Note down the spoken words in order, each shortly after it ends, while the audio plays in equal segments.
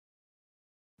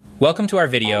Welcome to our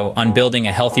video on building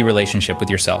a healthy relationship with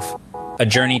yourself, a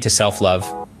journey to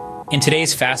self-love. In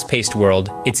today's fast-paced world,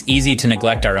 it's easy to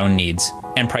neglect our own needs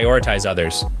and prioritize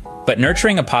others. But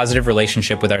nurturing a positive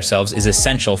relationship with ourselves is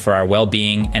essential for our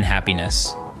well-being and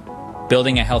happiness.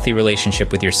 Building a healthy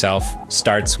relationship with yourself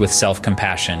starts with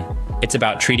self-compassion. It's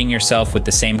about treating yourself with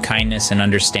the same kindness and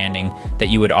understanding that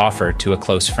you would offer to a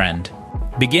close friend.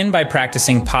 Begin by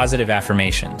practicing positive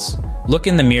affirmations. Look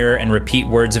in the mirror and repeat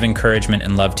words of encouragement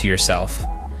and love to yourself.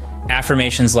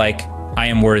 Affirmations like, "I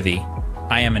am worthy,"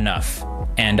 "I am enough,"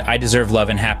 and "I deserve love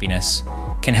and happiness"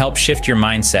 can help shift your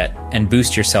mindset and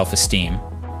boost your self-esteem.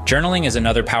 Journaling is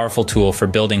another powerful tool for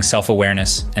building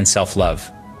self-awareness and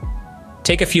self-love.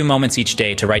 Take a few moments each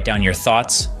day to write down your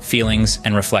thoughts, feelings,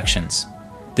 and reflections.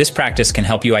 This practice can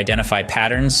help you identify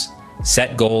patterns,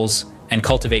 set goals, and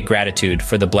cultivate gratitude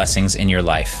for the blessings in your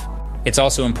life. It's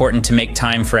also important to make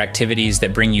time for activities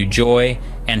that bring you joy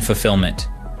and fulfillment.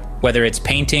 Whether it's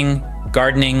painting,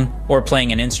 gardening, or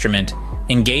playing an instrument,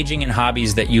 engaging in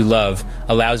hobbies that you love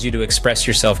allows you to express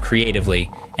yourself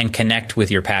creatively and connect with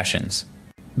your passions.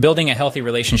 Building a healthy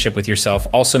relationship with yourself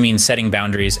also means setting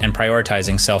boundaries and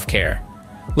prioritizing self-care.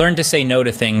 Learn to say no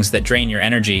to things that drain your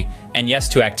energy and yes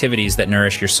to activities that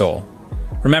nourish your soul.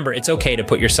 Remember, it's okay to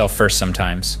put yourself first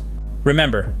sometimes.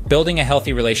 Remember, building a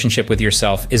healthy relationship with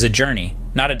yourself is a journey,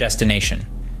 not a destination.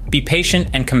 Be patient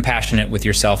and compassionate with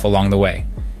yourself along the way.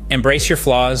 Embrace your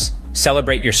flaws,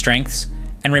 celebrate your strengths,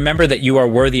 and remember that you are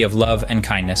worthy of love and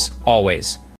kindness,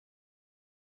 always.